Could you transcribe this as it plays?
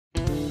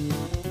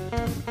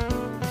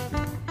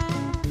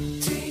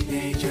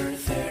Teenager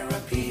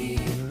therapy,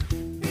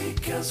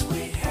 because we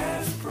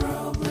have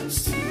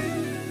problems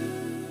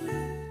too.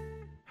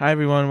 Hi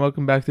everyone,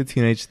 welcome back to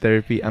Teenage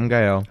Therapy. I'm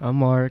Gael. I'm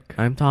Mark.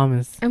 I'm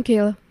Thomas. I'm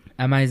Kayla.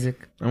 I'm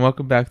Isaac. And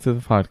welcome back to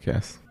the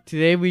podcast.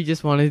 Today we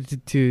just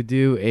wanted to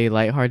do a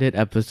lighthearted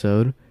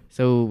episode.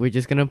 So we're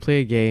just going to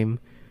play a game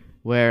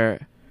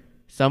where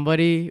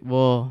somebody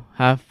will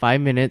have 5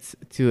 minutes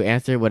to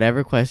answer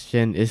whatever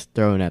question is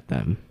thrown at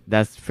them.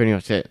 That's pretty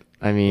much it.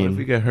 I What if we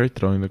mean, get hurt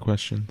throwing the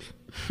questions?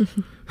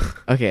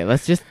 okay,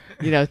 let's just,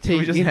 take Can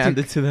we just hand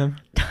it to them?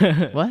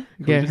 What?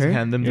 Can Get we just hurt?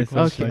 hand them the Yes,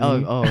 questions?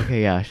 Okay.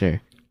 Okay, yeah, sure.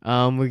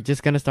 We're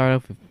just going to start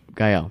off with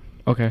Gael.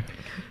 Okay.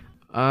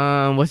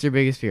 What's your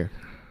biggest fear?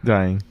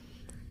 Dying.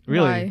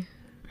 Really? Why?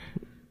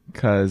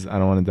 Because I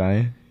don't want to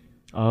die.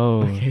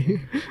 Oh.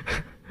 Okay.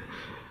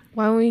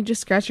 Why won't you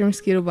just scratch your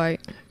mosquito bite?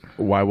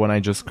 Why won't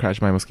I just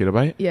scratch my mosquito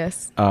bite?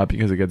 Yes.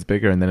 Because it gets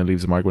bigger and then it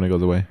leaves a mark when it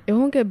goes away. It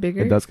won't get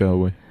bigger. It does go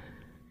away.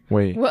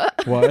 Wait.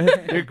 What?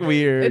 What? You're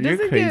weird. It You're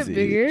doesn't crazy. get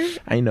bigger.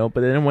 I know,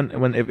 but then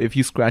if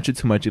you scratch it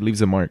too much, it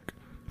leaves a mark.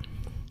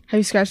 Have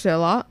you scratched it a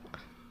lot?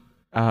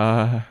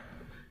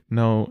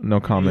 No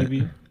comment.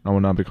 Maybe. I will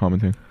not be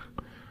commenting.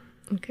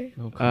 Okay.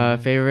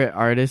 Favorite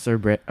artist or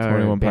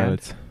 21 band?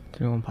 Pilots.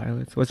 21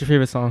 Pilots. What's your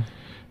favorite song?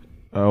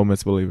 Oh,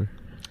 Miss Believer.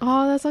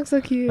 Oh, that song's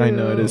so cute. I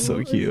know, it is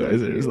so cute.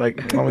 It's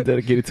like, I'm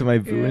dedicated to my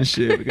boo and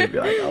shit. We're going to be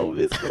like, oh,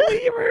 Miss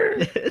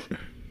Believer.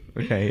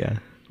 Okay, yeah.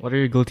 What are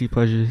your guilty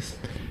pleasures?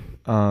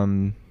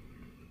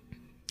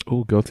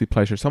 Oh, guilty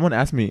pleasure. Someone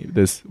asked me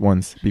this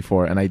once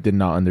before, and I did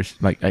not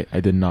understand. Like, I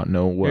did not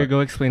know Here, what. go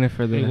explain it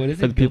for the, Wait, what is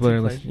for it? the people that are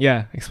Guilty listening.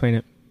 Yeah, explain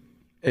it.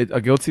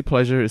 A guilty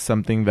pleasure is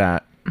something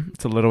that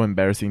it's a little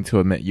embarrassing to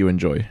admit you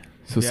enjoy.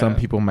 So some Yeah.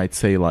 people might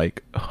say,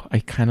 like, oh, I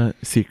kind of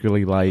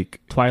secretly like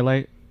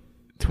Twilight.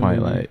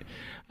 Twilight.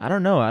 I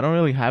don't know. I don't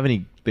really have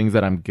any things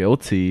that I'm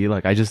guilty.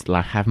 Like, I just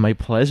have my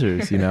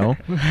pleasures, you know?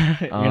 You're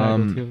not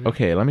guilty of it.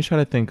 Okay, let me try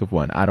to think of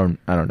one. I don't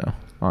know,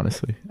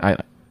 honestly. I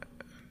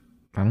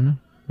don't know.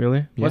 Really?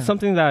 Yeah. What's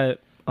something that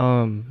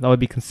would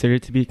be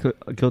considered to be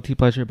a guilty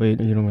pleasure, but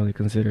you don't really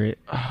consider it?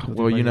 guilty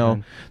Well, you pleasure know,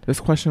 then? this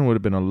question would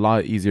have been a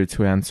lot easier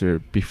to answer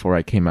before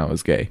I came out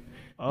as gay.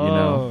 Oh,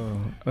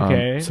 know,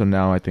 okay. So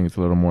now I think it's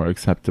a little more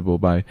acceptable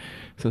by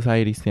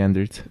society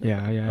standards.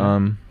 yeah.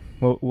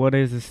 What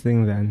is this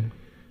thing then?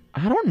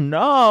 I don't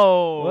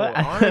know. What?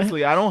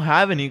 Honestly, I don't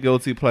have any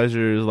guilty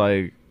pleasures.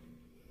 Like,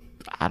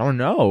 I don't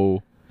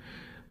know.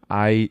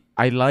 I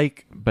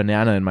like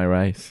banana in my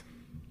rice.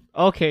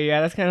 Okay,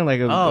 yeah, that's kind of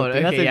like a. Oh,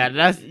 okay, okay,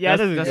 that's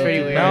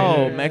pretty weird.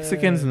 No,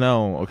 Mexicans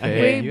no.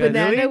 Okay, Wait, You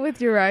banana really? with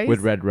your rice?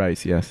 with red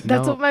rice, yes.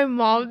 That's No. what my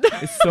mom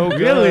does. It's so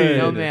good. Really?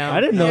 No, ma'am. I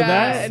didn't know Yeah,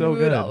 that. and So we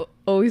would good.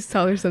 always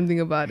tell her something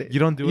about it.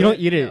 You don't do You it. don't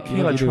eat it. No.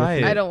 You don't Kayla, eat it try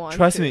with it. I don't want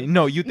Trust to. me.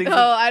 No, you think? No,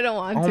 I don't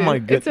want to. Oh my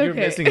god, It's okay. you're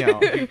missing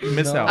out. You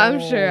missed out.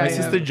 I'm sure My I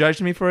sister am.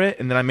 judged me for it,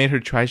 and then I made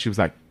her try. She was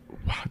like,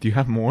 "Wow, do you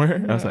have more?"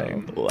 I was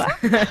like, "What?"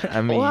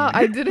 I mean, Wow,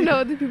 I didn't know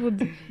other people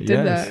did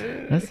yes.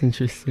 that. That's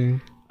interesting.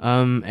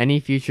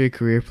 Any future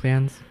career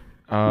plans?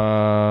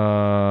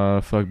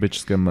 Fuck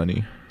bitches get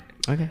money.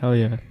 Okay. Hell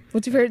yeah.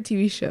 What's your favorite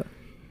TV show?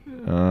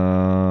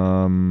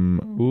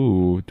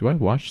 Ooh, do I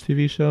watch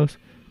TV shows?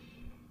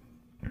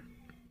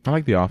 I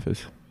like The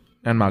Office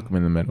and Malcolm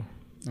in the Middle.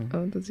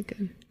 Oh, those are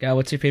good. Yeah,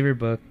 what's your favorite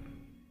book?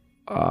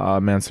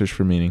 Man's Search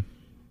for Meaning.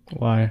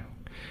 Why?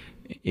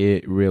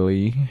 It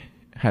really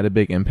had a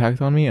big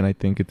impact on me, and I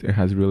think it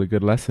has really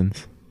good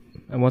lessons.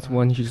 And what's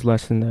one huge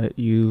lesson that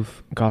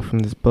you've got from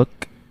this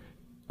book?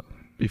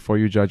 Before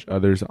you judge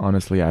others,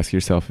 honestly ask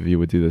yourself if you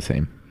would do the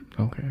same.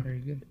 Okay. Very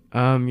good.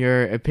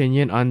 Your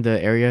opinion on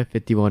the Area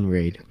 51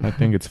 raid? I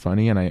think it's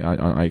funny, and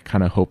I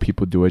kind of hope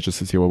people do it just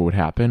to see what would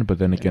happen. But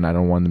then again, I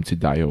don't want them to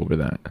die over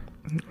that.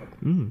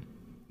 Mm.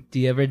 Do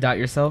you ever doubt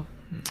yourself?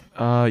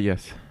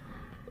 Yes.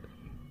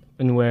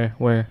 And where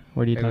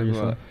do you tell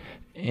yourself?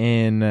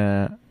 In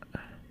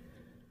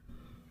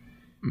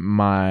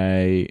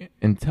my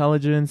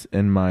intelligence,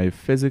 in my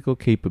physical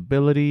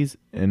capabilities,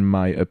 in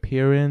my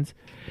appearance,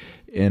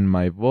 in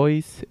my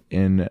voice,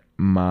 in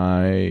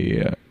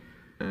my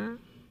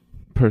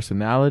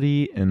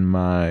personality, in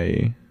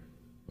my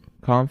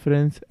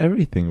confidence,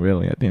 everything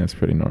really. I think that's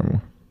pretty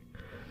normal.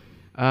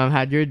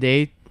 Had your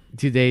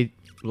day-to-day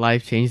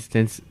life changed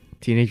since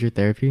teenager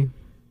therapy?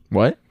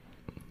 What?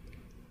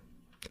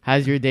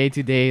 Has your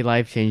day-to-day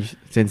life changed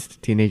since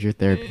teenager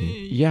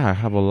therapy? Yeah, I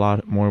have a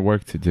lot more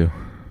work to do.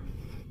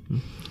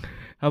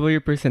 How about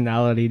your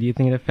personality? Do you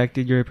think it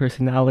affected your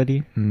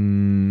personality?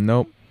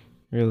 Nope.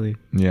 Really?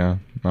 Yeah,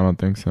 I don't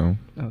think so.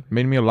 Okay.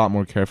 Made me a lot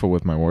more careful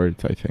with my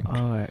words, I think.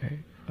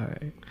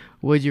 Alright.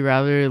 Would you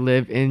rather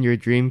live in your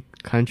dream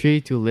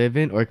country to live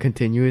in or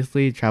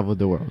continuously travel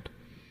the world?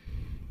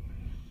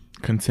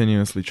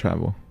 Continuously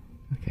travel.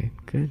 Okay,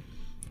 good.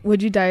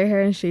 Would you dye your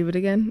hair and shave it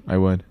again? I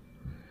would.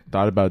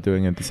 Thought about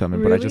doing it this summer,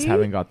 but I just Really?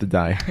 haven't got the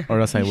dye, or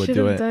else I You would should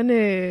do have it. done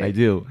it. I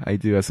do.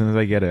 As soon as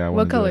I get it, I want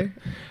What to color? do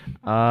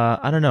it.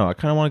 I don't know. I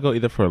kind of want to go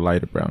either for a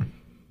lighter brown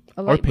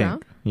A or light pink.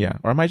 brown? Yeah,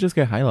 or I might just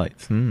get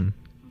highlights.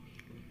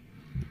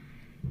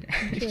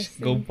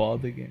 Interesting. Go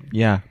bald again.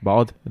 Yeah,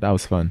 bald. That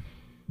was fun.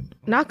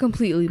 Not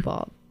completely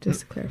bald,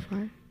 just to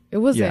clarify. It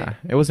wasn't. Yeah,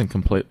 it wasn't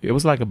complete. It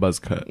was like a buzz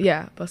cut.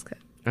 Yeah, buzz cut.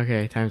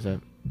 Okay, time's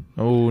up.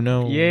 Oh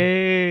no!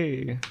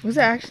 Yay! Was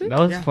it actually? That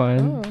was Yeah. fun.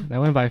 Oh. That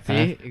went by fast.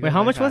 See? It Wait, goes how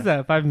by much was fast.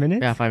 that? 5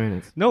 minutes? Yeah, 5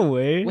 minutes. No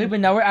way. Wait, but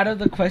now we're out of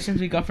the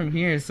questions we got from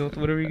here. So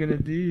what are we gonna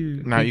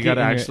do? Now you Think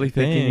gotta in your- actually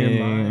think in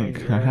your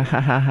think.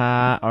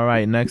 mind, All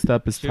right, next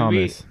up is Should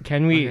Thomas.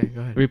 Can we Okay,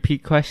 go ahead.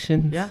 repeat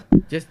questions? Yeah.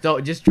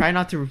 Just try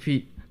not to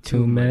repeat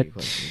Too many much.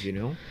 questions, you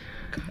know?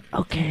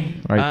 Okay.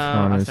 All right,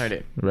 I'll Thomas. start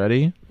it.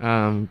 Ready?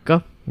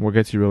 Go. What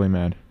gets you really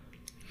mad?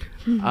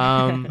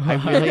 I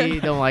really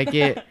don't like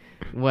it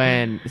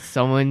when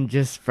someone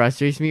just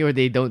frustrates me or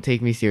they don't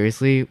take me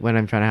seriously when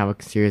I'm trying to have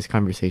a serious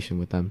conversation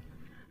with them.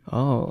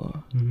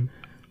 Oh. Do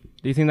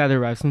you think that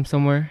derives from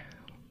somewhere?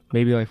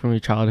 Maybe like from your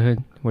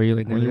childhood, where you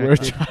like When you never were a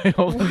acted-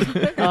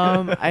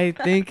 child. I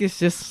think it's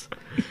just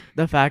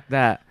the fact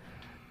that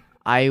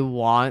I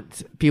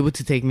want people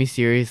to take me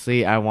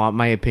seriously. I want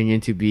my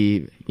opinion to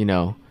be,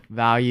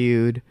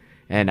 valued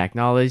and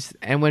acknowledged.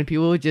 And when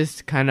people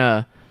just kind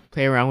of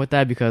play around with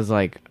that because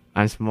like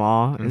I'm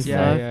small and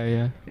Yeah, stuff,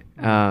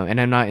 yeah. and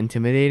I'm not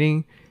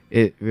intimidating,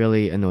 it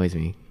really annoys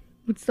me.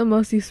 What's the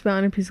most you spent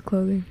on a piece of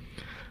clothing?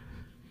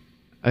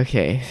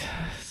 Okay,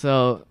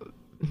 so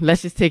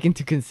let's just take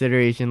into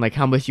consideration like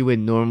how much you would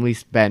normally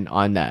spend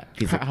on that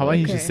piece of How about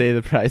you Okay. just say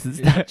the price and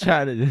stop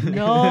trying to?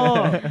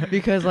 No,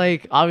 because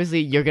like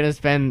obviously you're gonna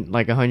spend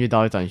like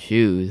 $100 on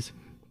shoes.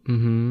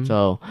 Mm-hmm.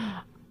 So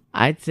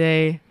I'd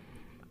say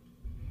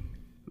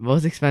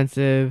most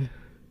expensive,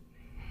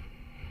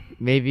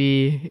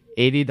 maybe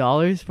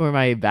 $80 for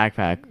my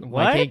backpack, my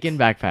What? Kanken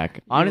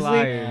backpack.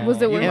 Honestly,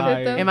 Was it worth You're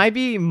it though? it might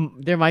be.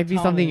 There might be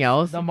something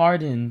Thomas, else. The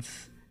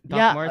Martins. Doc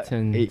yeah,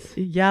 Martens.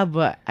 yeah,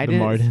 but I The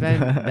didn't Martens.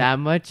 spend that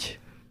much.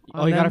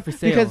 Oh, on you got them it for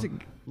sale. because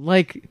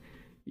like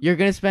you're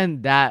gonna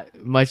spend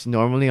that much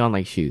normally on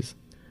like shoes.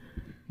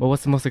 Well,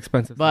 what's the most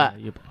expensive? But- thing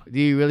that you bought? Do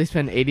you really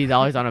spend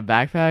 $80 on a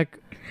backpack?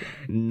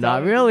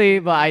 Not really,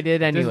 but I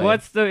did anyway. Just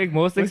what's the most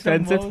What's the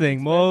expensive most thing?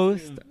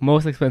 expensive?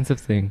 Most expensive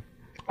thing.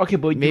 Okay,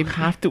 but Maybe- you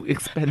have to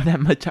expend that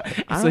much.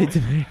 I So don't-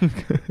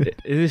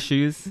 it's Is it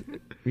shoes?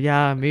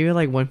 Yeah, maybe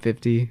like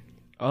 150.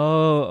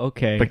 Oh,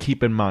 okay. But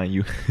keep in mind,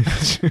 you.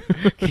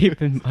 keep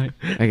in mind.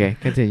 Okay,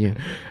 continue.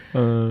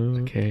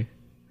 Okay.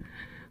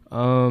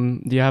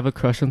 Do you have a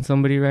crush on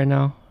somebody right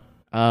now?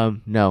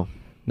 No,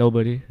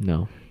 Nobody.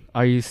 no.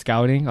 Are you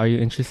scouting? Are you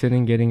interested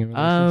in getting a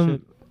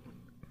relationship?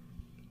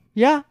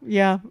 Yeah.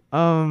 Yeah,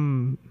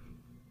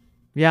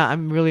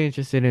 I'm really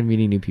interested in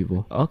meeting new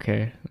people.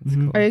 Okay. That's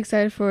Mhm. cool. Are you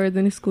excited for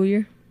the new school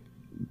year?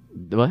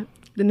 What?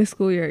 The new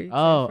school year. Are you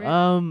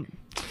excited for it?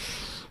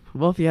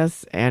 Both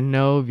yes and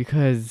no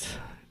because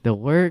the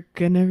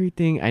work and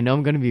everything. I know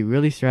I'm gonna be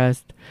really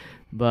stressed,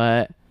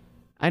 but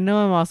I know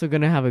I'm also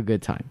gonna have a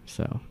good time.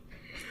 So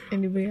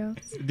Anybody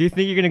else? Do you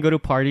think you're gonna go to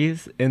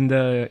parties in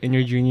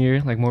your junior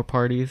year, like more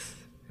parties?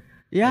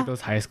 yeah, Like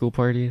those high school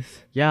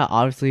parties. yeah.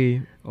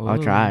 Obviously, I'll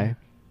Ooh. try.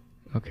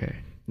 Okay.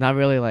 Not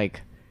really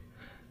like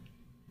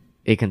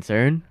a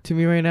concern to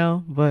me right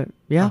now, but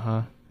yeah,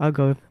 Uh-huh. I'll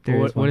go. If there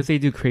is What one. if they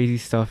do crazy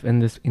stuff in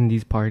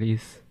these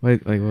parties?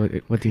 What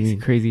do you mean?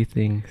 Crazy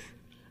things.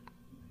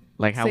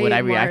 Like how Say would I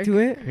it, react to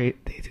it?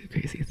 They do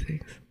crazy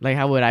things. Like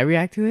how would I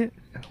react to it?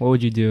 What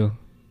would you do?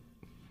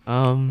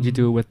 Would you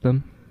do it with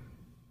them?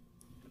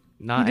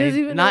 Not He doesn't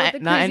any- even know not what the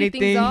not crazy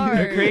anything things are.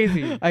 They're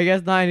crazy. I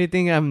guess not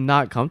anything I'm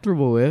not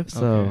comfortable with.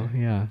 So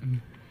Okay. yeah.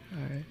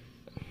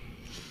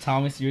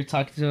 Thomas, you were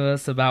talking to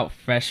us about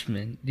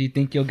freshmen. Do you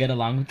think you'll get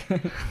along with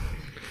them?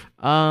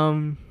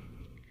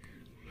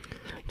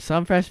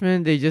 Some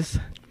freshmen they just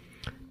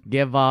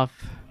give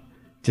off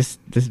just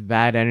this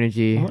bad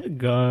energy. Oh my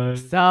god.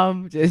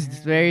 Some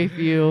just very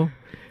few.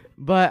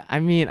 But I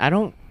mean, I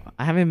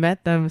haven't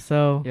met them,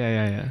 so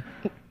Yeah.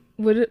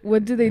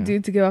 What do they Yeah. do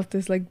to give off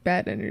this like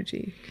bad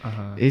energy?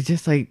 Uh-huh. it's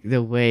just like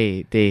the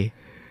way they're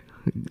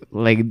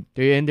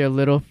in their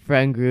little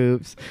friend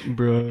groups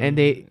Bro. and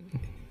it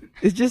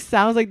just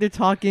sounds like they're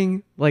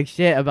talking like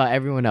shit about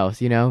everyone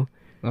else, you know?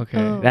 Okay.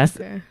 Oh, That's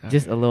okay.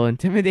 just a little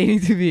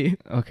intimidating to me.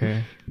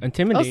 Okay.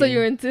 Intimidating. Also,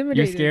 you're intimidated.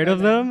 You're scared by of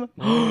them.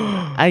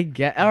 them? I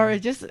get, or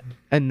it's just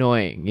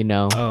annoying, you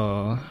know?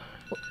 Oh.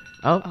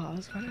 Oh, Oh,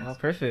 that's funny. Oh,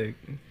 perfect.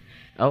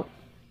 oh,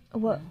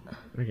 What?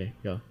 okay,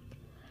 go.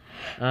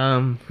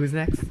 Who's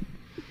next?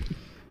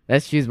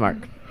 Let's choose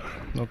Mark.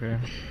 Okay.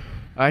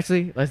 Or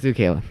actually, let's do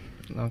Kayla.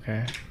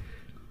 Okay.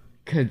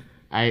 Could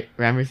I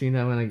remember seeing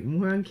that one like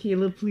more on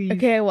Kayla, please?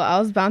 Okay, well, I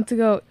was bound to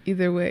go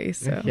either way,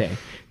 so. Okay.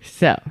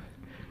 So,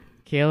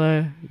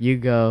 Kayla, you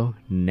go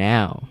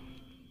now.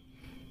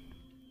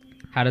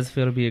 How does it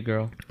feel to be a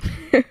girl?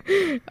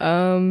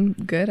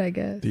 Good, I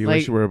guess. Do you Like-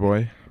 wish you were a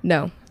boy?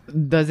 No.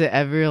 Does it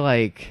ever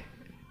like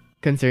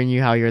concern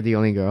you how you're the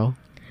only girl?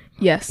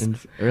 Yes.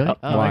 Really? Oh,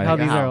 I like how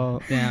these are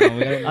all. Damn,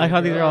 we gotta- I like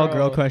how these are all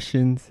girl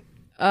questions.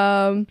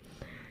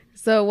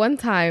 So one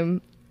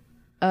time,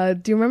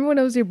 do you remember when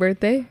it was your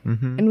birthday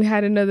Mm-hmm. and we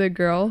had another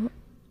girl,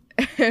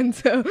 and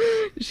so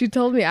she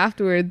told me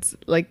afterwards,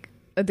 like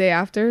a day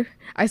after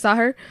I saw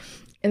her,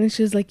 And then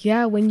she was like,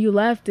 yeah, when you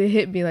left, it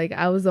hit me like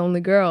I was the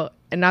only girl.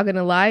 And not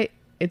gonna lie,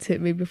 it's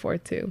hit me before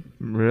too.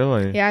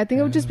 Really? Yeah, I think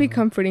it would just be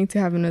comforting to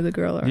have another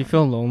girl around. Do you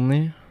feel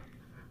lonely?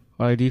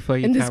 Or do you feel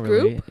like you In this can't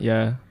group? relate?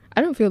 Yeah.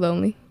 I don't feel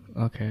lonely.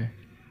 Okay.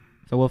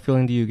 So what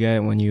feeling do you get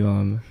when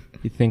you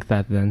think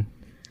that then?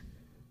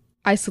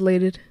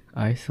 Isolated.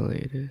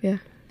 Isolated.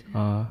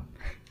 Yeah.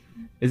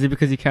 Is it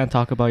because you can't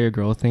talk about your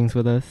girl things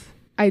with us?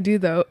 I do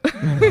though.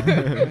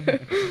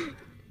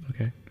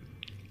 Okay.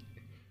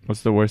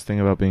 What's the worst thing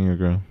about being a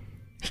girl?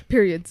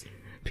 Periods.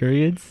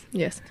 Periods?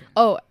 Yes.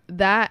 Oh,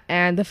 that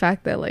and the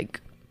fact that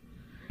like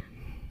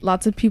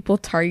lots of people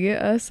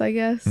target us, I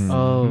guess.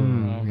 Oh,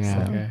 Mm,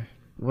 yeah. Okay.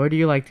 Where do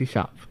you like to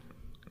shop?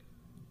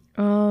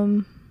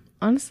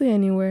 Honestly,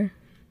 anywhere.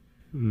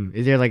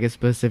 Is there like a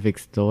specific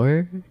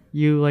store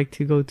you like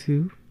to go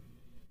to?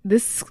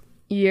 This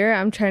year,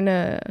 I'm trying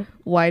to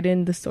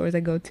widen the stores I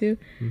go to,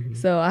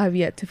 so I have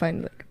yet to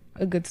find like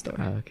a good store.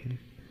 Okay.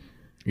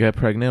 Get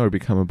pregnant or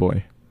become a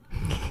boy?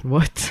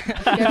 What?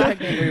 Get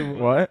pregnant.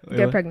 What?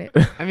 Get pregnant.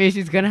 I mean,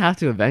 she's gonna have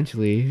to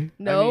eventually.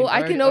 No,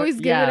 I can always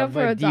give it up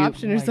for but do you-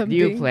 adoption or something. Do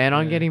you plan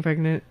on getting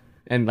pregnant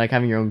and like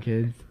having your own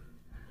kids?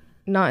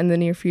 Not in the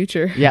near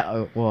future.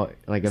 Yeah. Well,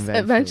 like eventually.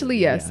 Eventually,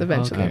 yes. yeah.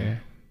 Eventually.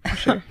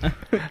 Okay.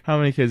 How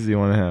many kids do you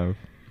want to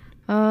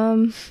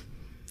have?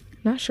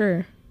 Not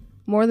sure.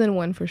 More than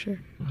one for sure.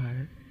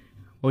 Alright.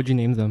 What would you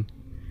name them?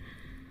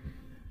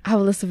 I have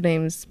a list of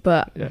names,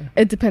 but Yeah.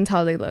 it depends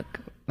how they look.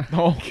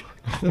 Oh,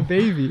 The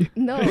baby.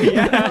 No.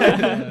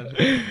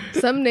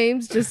 Some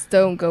names just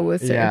don't go with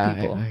certain Yeah.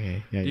 people.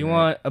 Okay. Yeah, Do you you're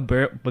want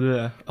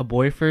a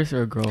boy first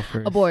or a girl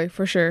first? A boy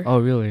for sure. Oh,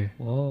 really?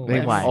 Whoa.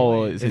 Wait, why?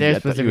 oh, Is so there a you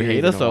specific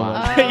hate reason us so why?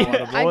 much. I want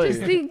a I boy.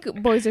 just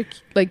think boys are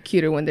like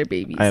cuter when they're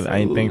babies.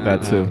 I think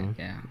that too. Uh,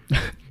 Yeah.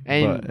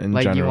 And But in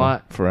like general, you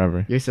want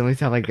forever. your siblings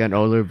to have like an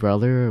older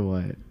brother or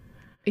what?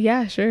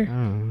 Yeah, sure.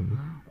 Oh.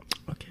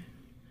 Okay.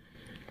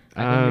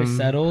 Like when you're Um,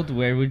 settled,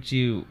 where would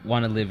you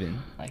want to live in,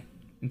 like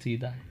until you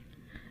die?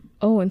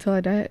 Oh, until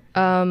I die.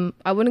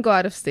 I wouldn't go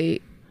out of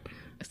state.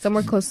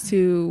 Somewhere close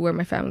to where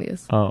my family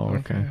is. Oh,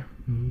 okay.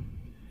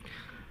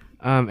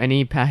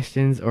 Any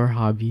passions or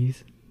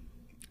hobbies?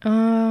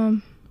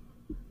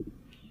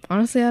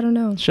 Honestly, I don't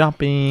know.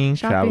 Shopping,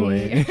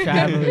 traveling.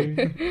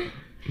 Traveling.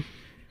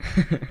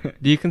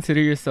 Do you consider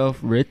yourself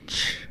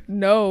rich?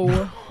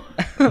 No.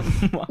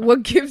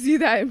 What gives you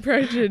that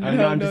impression?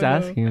 I'm just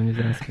asking. I'm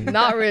just asking.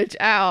 Not rich.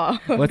 Ow.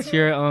 What's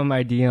your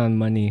idea on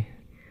money?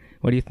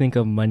 What do you think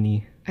of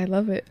money? I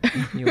love it.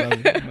 You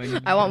love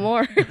it. I want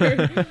more.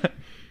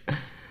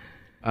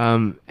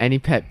 Any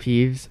pet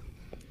peeves?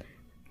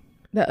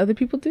 That other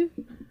people do?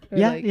 Or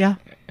like- yeah.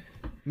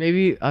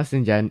 Maybe us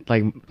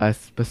like us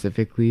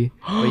specifically,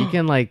 but you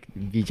can like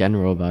be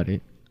general about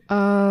it.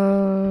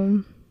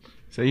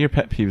 Say your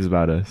pet peeves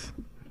about us.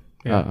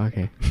 Yeah. Oh,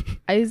 okay.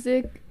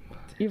 Isaac,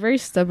 you're very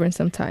stubborn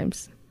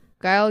sometimes.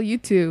 Gael, you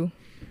too.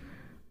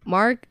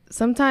 Mark,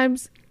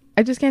 sometimes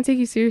I just can't take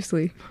you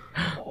seriously.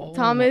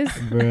 Thomas,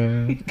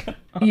 Bruh.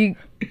 you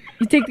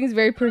take things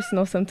very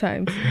personal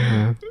sometimes.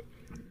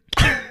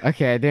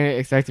 Okay, I didn't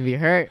expect to be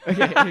hurt.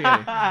 Okay.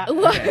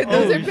 What?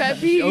 Those are pet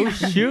peeves. Oh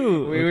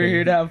shoot! We were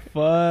here to have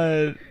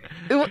fun.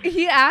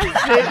 He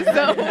asked it,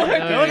 so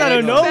No, I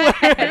don't know.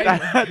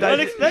 That's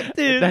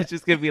Unexpected. That's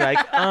just gonna be like,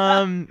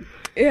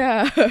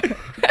 Yeah.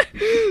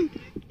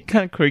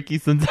 kind of quirky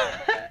sometimes.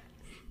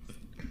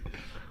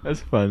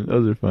 That's fun.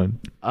 Those are fun.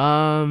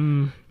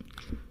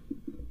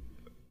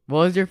 What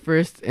was your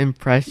first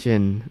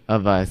impression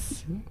of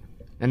us,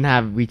 and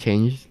have we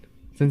changed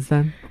since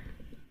then?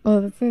 Oh,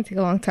 that's gonna take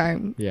a long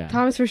time. Yeah.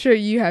 Thomas, for sure,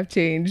 you have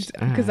changed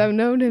because Uh-huh. I've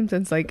known him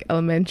since like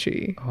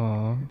elementary.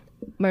 Aw.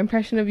 My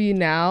impression of you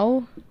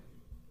now,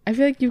 I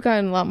feel like you've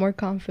gotten a lot more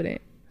confident.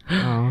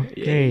 Oh,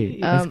 great.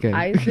 That's good.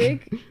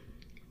 Isaac,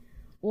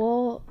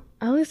 well,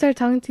 I only started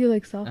talking to you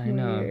like I sophomore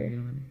know.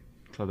 year.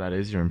 So that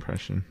is your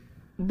impression.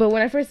 But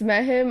when I first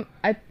met him,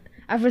 at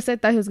first I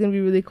thought he was gonna be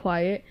really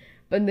quiet,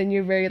 but then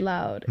you're very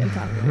loud and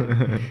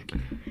talking.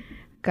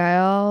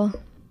 Gael,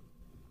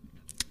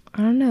 I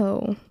don't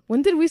know.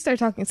 When did we start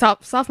talking?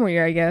 Sophomore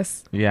year, I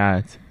guess.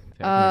 Yeah.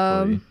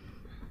 Technically.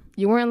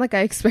 You weren't like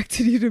I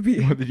expected you to be.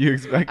 What did you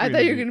expect? I me thought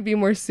to you were be? gonna be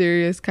more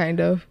serious, kind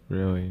of.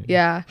 Really.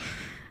 Yeah.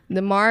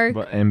 The Mark,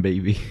 And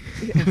baby.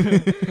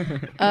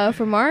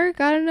 for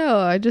Mark, I don't know.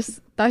 I just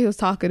thought he was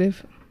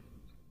talkative,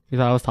 You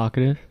thought I was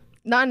talkative?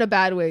 not in a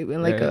bad way, but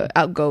in like Yeah. a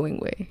outgoing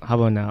way. How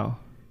about now?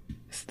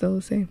 Still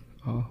the same.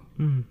 Oh.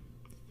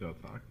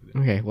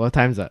 Okay, well,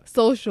 time's up.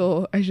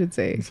 Social, I should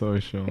say.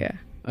 Social. Yeah.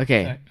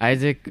 Okay,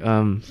 Isaac,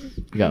 go.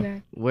 Yeah.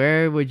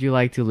 Where would you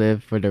like to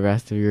live for the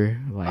rest of your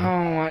life?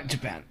 I want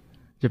Japan.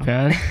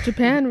 Japan?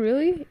 Japan,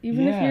 really?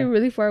 Even if Yeah. you're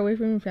really far away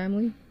from your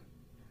family?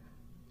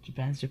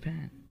 Japan's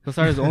Japan. He'll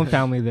start his own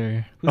family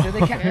there. Who said they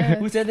can't?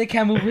 Who said they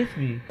can't move with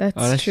me? That's,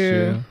 That's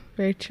true. true.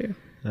 Very true.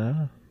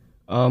 Yeah.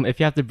 If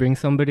you have to bring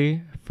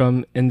somebody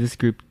from in this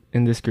group,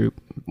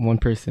 one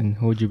person,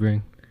 who would you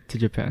bring to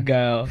Japan?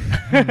 Gael.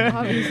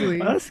 Obviously.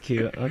 That's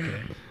cute.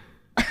 Okay.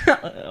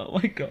 Oh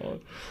my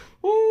god.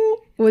 Ooh.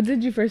 What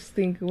did you first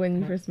think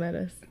when you first met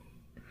us?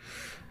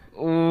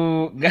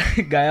 Ooh,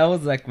 Gael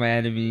was like my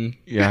enemy.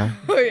 Yeah.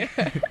 Oh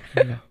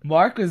yeah.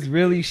 Mark was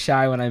really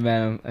shy when I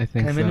met him. I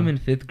think I met so. him in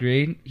 5th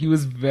grade. He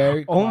was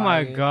very Oh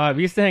my quiet. god,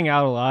 we used to hang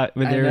out a lot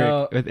with I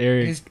know.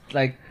 Eric. His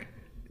like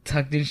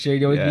tucked in shirt,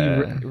 he always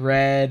Yeah. be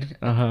red.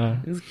 Uh huh.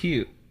 It was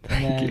cute.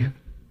 Thank And then you.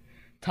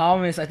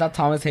 Thomas, I thought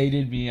Thomas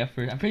hated me at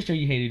first. I'm pretty sure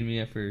you hated me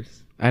at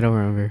first. I don't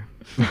remember.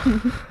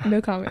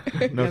 No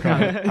comment. No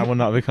comment. I will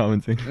not be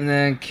commenting. And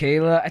then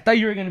Kayla, I thought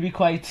you were gonna be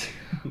quiet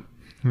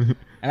too.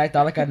 And I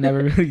thought like I'd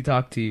never really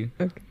talk to you.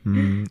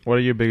 What are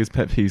your biggest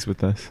pet peeves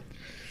with us?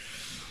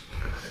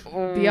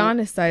 Be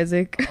honest,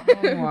 Isaac.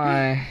 Oh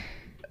my.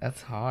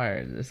 That's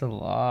hard. There's a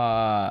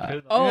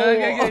lot. Oh,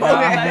 okay. Go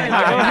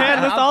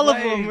ahead, list all of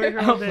them.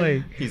 I'll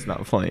play. He's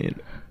not playing.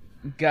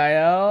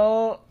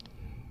 Gael,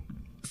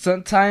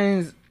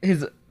 sometimes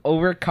his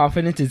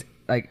overconfidence is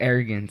like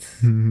arrogance.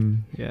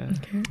 Yeah.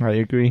 I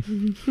agree.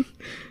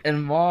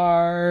 And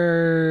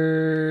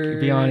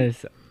Mark. Be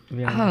honest.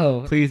 Be honest.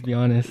 Oh. Please be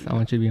honest. I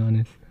want you to be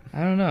honest.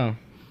 I don't know.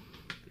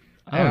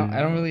 I Oh.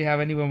 don't really have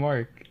any but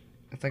Mark.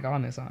 It's like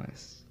honest.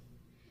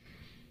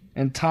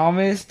 And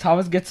Thomas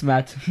gets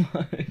mad too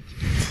much.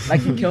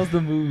 Like he kills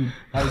the mood.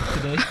 Like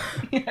today.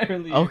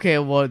 Earlier. Okay,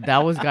 well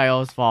that was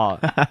Gael's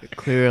fault.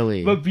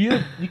 Clearly. But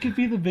you could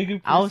be the bigger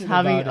person. I was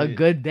having about a it.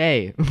 good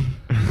day. You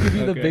could be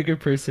the Okay. bigger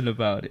person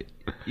about it.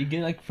 You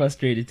get like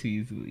frustrated too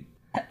easily.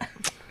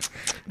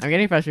 I'm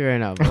getting frustrated right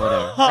now, but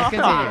whatever. Let's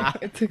continue.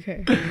 It's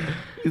okay.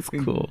 It's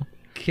cool.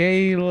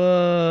 Kayla.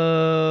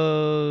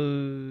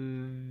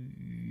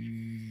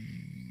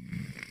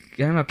 I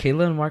don't know.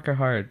 Kayla and Mark are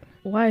hard.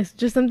 Why? It's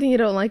just something you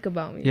don't like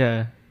about me.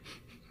 Yeah.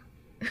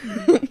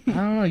 I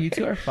don't know. You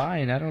two are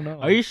fine. I don't know.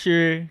 Are you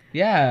sure?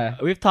 Yeah.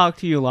 We've talked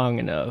to you long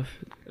enough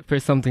for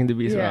something to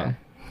be Yeah. wrong.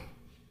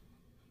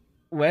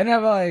 When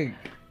have I like?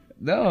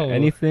 No.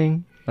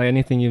 Anything? Like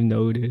anything you've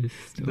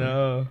noticed?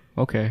 No.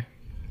 Okay.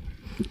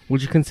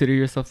 Would you consider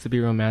yourself to be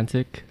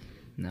romantic?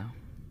 No.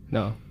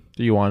 No.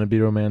 Do you want to be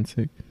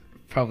romantic?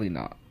 Probably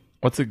not.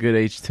 What's a good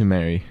age to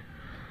marry?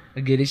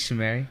 A good age to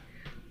marry.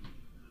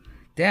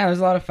 Damn, there's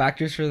a lot of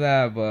factors for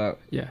that, but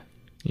Yeah.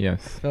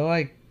 Yes. I feel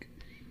like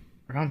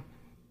around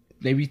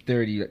maybe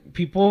 30. Like,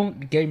 people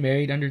get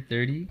married under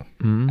 30.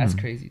 That's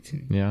crazy to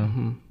me. Yeah.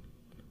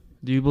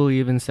 Do you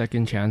believe in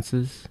second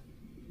chances?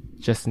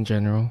 Just in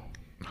general?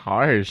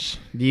 Harsh.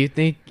 Do you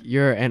think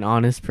you're an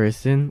honest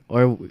person,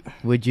 or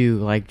would you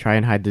like try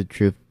and hide the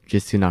truth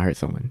just to not hurt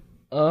someone?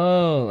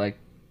 Oh, like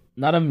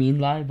not a mean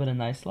lie, but a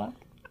nice lie.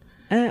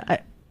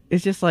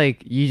 It's just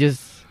like you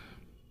just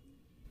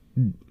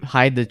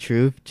hide the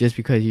truth just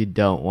because you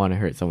don't want to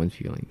hurt someone's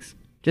feelings.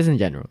 Just in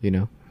general, you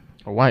know?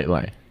 A white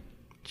lie.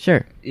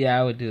 Sure.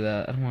 Yeah, I would do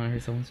that. I don't want to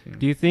hurt someone's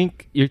feelings. Do you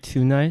think you're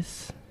too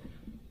nice?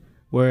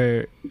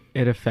 Where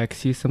it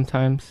affects you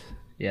sometimes?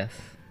 Yes.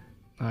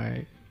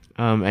 Alright.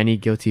 Any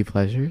guilty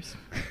pleasures?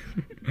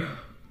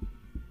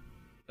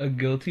 A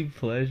guilty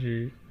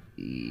pleasure.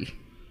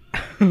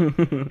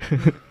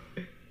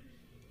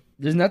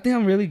 There's nothing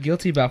I'm really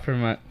guilty about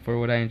for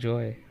what I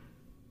enjoy.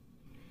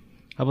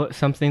 How about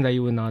something that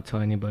you would not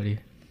tell anybody?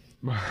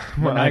 We're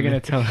What not I gonna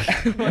mean- tell. How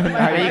you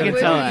can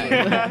tell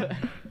that?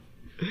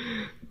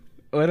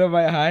 What am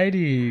I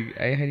hiding?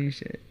 I ain't hiding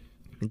shit.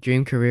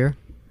 Dream career?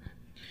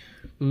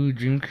 Ooh,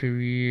 dream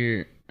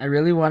career. I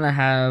really want to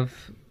have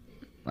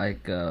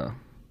like a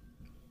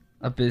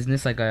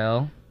business like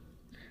Gael.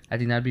 I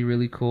think that'd be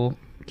really cool.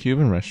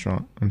 Cuban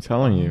restaurant. I'm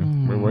telling you.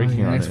 We're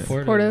working on Next it.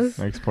 Portos.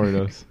 Next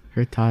Portos.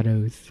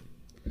 Hurtados.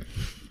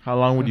 How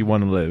long would you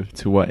want to live?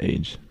 To what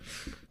age?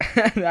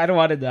 I don't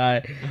want to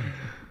die.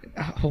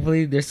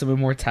 Hopefully, there's some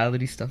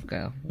immortality stuff,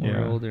 Gael, when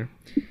Yeah. we're older.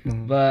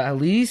 Mm. But at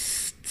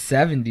least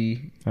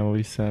 70. At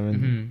least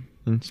 7.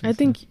 Mm-hmm. I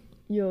think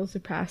you'll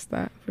surpass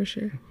that for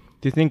sure.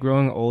 Do you think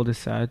growing old is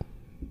sad?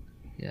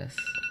 Yes.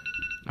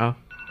 Oh.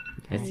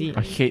 I see.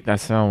 I hate that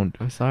sound.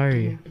 I'm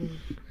sorry.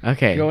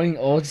 Okay. Growing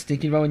old, just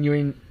thinking about when you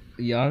were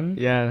young.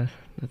 Yeah.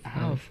 That's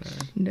Ow.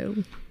 sad. No.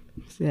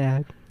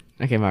 Sad.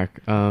 Okay,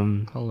 Mark.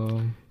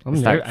 Hello.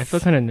 Start- I feel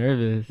kind of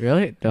nervous.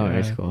 Really? Don't. Yeah.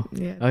 It's cool.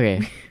 Yeah.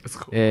 Okay. It's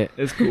cool.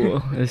 It's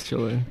cool. It's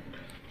chilling.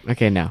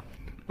 Okay, now.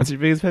 What's your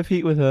biggest pet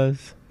peeve with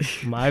us?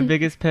 My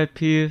biggest pet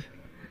peeve,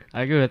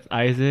 I agree with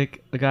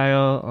Isaac, the guy.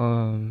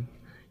 You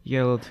get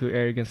a little too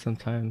arrogant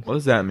sometimes. What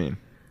does that mean?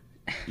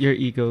 Your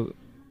ego,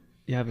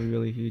 you have a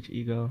really huge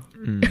ego.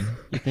 Mm,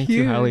 You think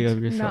too highly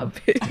of yourself.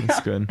 Not big. it's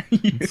good.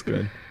 It's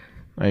good.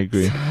 I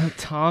agree.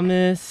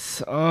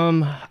 Thomas,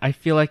 I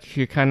feel like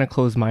you're kind of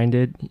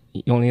closed-minded.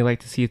 You only like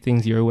to see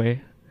things your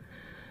way.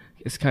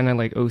 It's kind of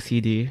like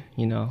OCD,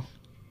 you know.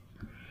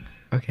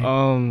 Okay.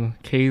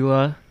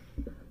 Kayla.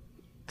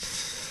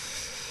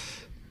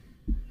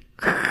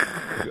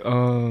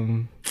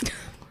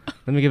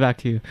 Let me get back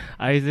to you,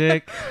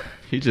 Isaac.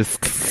 He just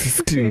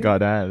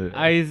got at it.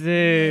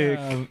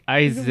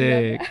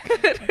 Isaac.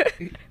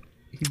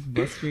 He's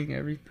bustering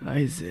everything.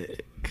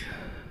 Isaac.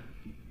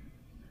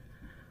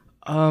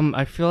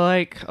 I feel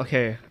like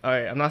okay, all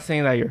right. I'm not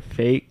saying that you're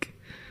fake,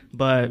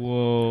 but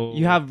Whoa.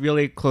 you have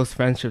really close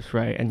friendships,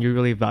 right? And you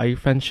really value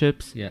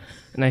friendships. Yes.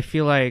 And I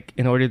feel like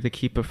in order to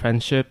keep a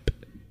friendship,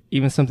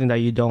 even something that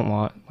you don't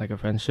want, like a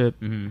friendship,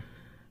 Mm-hmm.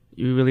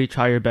 you really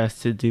try your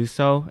best to do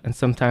so, and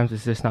sometimes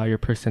it's just not your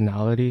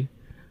personality,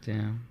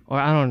 Damn. or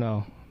I don't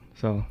know.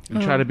 So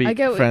You try to be I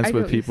get what- friends I get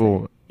with what you're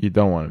people you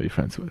don't want to be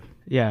friends with.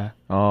 yeah,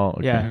 Oh,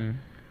 okay. Yeah. Mhm.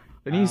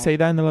 Didn't you say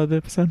that in the other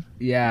episode?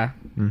 Yeah.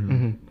 Mm-hmm.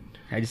 hmm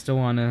I just don't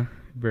want to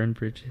burn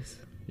bridges.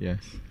 Yes.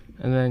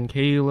 and then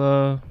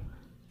Kayla.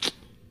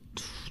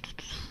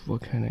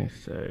 What can I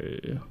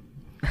say?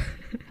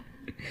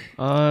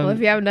 Well, if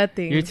you have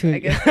nothing, you're too. I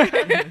guess.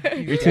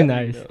 You're too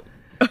nice.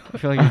 I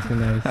feel like you're too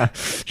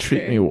nice.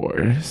 Treat me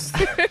worse.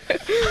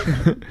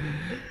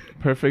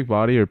 Perfect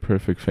body or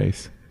perfect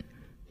face?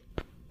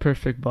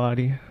 Perfect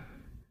body.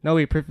 No,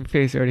 wait, perfect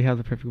face. I already have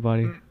the perfect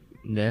body.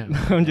 Yeah.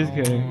 I'm just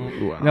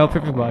kidding. Wow. No,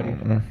 perfect body.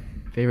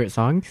 Favorite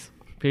songs?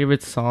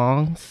 Favorite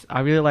songs? I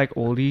really like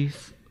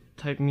oldies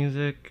type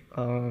music.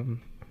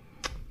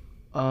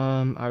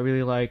 I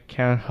really like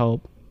Can't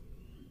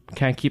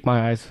Keep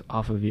My Eyes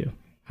Off of You.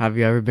 Have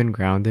you ever been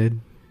grounded?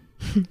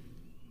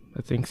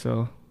 I think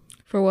so.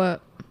 For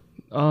what?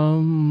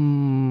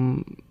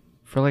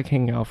 For like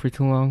hanging out for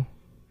too long.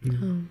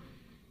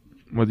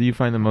 What do you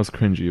find the most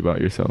cringy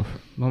about yourself?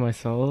 About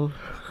myself.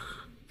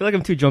 I feel like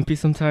I'm too jumpy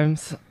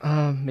sometimes.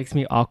 Makes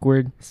me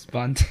awkward.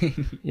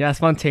 Spontaneous. Yeah,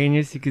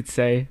 spontaneous, you could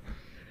say.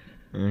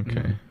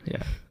 Okay.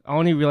 Yeah. I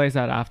only realized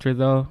that after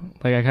though.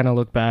 Like I kind of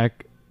look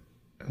back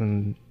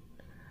and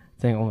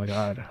think, oh my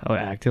god, I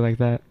acted like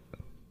that.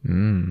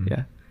 Mm.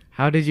 Yeah.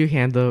 How did you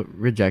handle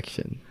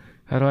rejection?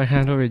 How do I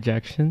handle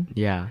rejection?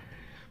 Yeah.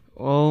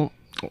 Well,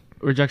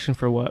 rejection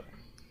for what?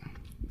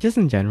 Just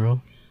in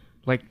general.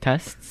 Like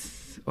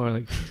tests or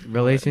like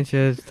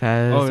Relationships,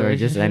 tests, Oh, or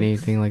just relationships?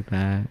 anything like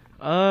that.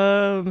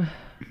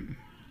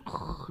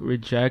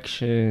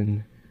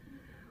 Rejection.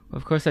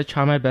 Of course, I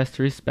try my best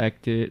to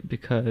respect it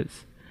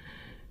because,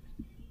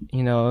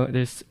 you know,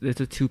 it's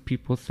a two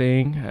people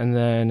thing, and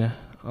then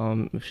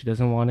if she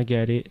doesn't want to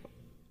get it,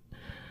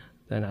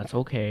 then that's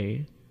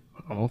okay.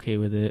 I'm okay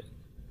with it.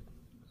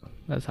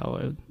 That's how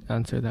I would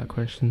answer that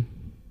question.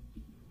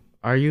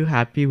 Are you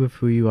happy with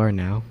who you are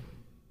now?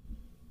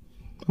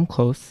 I'm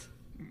close.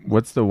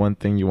 What's the one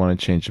thing you want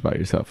to change about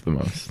yourself the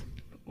most?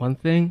 One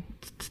thing,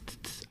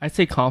 I'd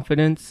say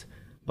confidence,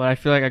 but I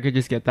feel like I could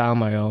just get that on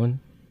my own.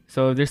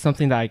 So if there's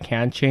something that I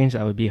can change,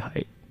 that would be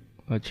height.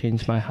 I'll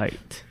change my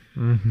height.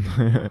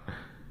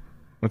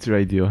 What's your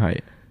ideal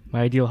height?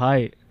 My ideal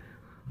height,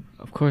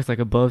 of course, like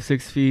above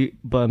 6 feet,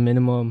 but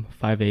minimum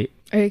 5'8".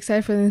 Are you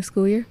excited for the new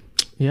school year?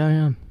 Yeah, I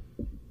am.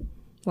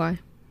 Why?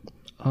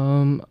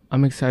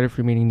 I'm excited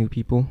for meeting new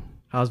people.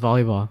 How's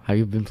volleyball? Have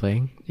you been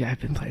playing? Yeah, I've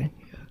been playing.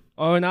 Yeah.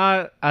 Oh,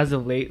 not as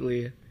of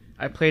lately.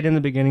 I played in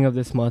the beginning of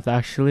this month,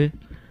 actually.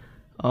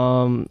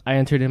 I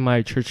entered in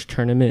my church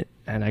tournament,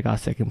 and I got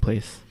second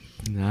place.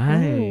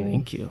 Nice.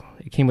 Thank you.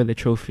 It came with a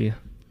trophy.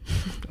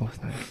 That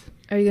was nice.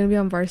 Are you gonna be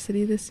on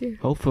varsity this year?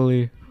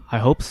 Hopefully. I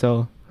hope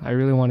so. I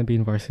really want to be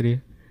in varsity.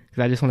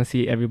 Because I just want to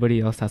see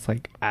everybody else that's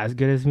like as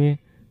good as me,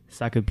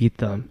 so I could beat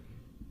them.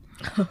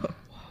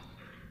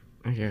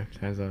 Okay,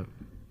 time's up.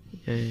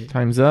 Yay.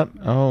 Time's up.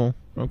 Oh,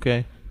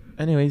 okay.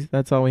 Anyways,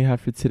 that's all we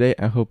have for today.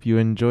 I hope you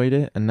enjoyed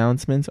it.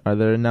 Announcements. Are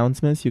there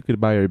announcements? You could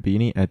buy our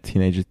beanie at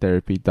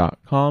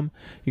teenagertherapy.com.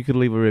 You could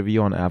leave a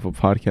review on Apple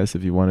Podcasts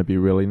if you want to be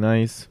really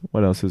nice.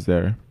 What else is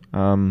there? I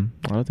don't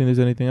think there's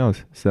anything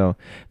else. So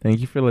thank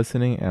you for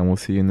listening, and we'll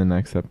see you in the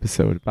next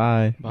episode.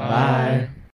 Bye. Bye.